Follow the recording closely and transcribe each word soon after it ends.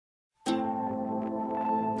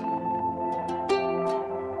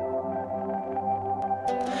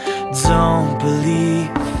don't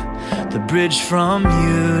believe the bridge from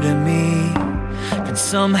you to me can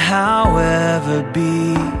somehow ever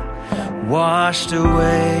be washed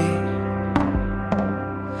away.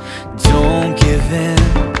 Don't give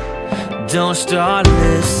in, don't start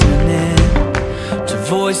listening to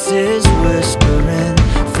voices whispering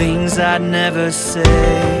things I'd never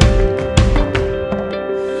say.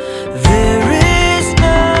 There is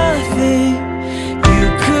nothing you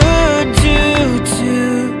could do to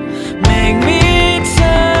make me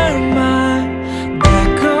turn my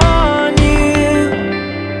back on you.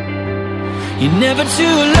 You're never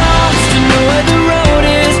too late.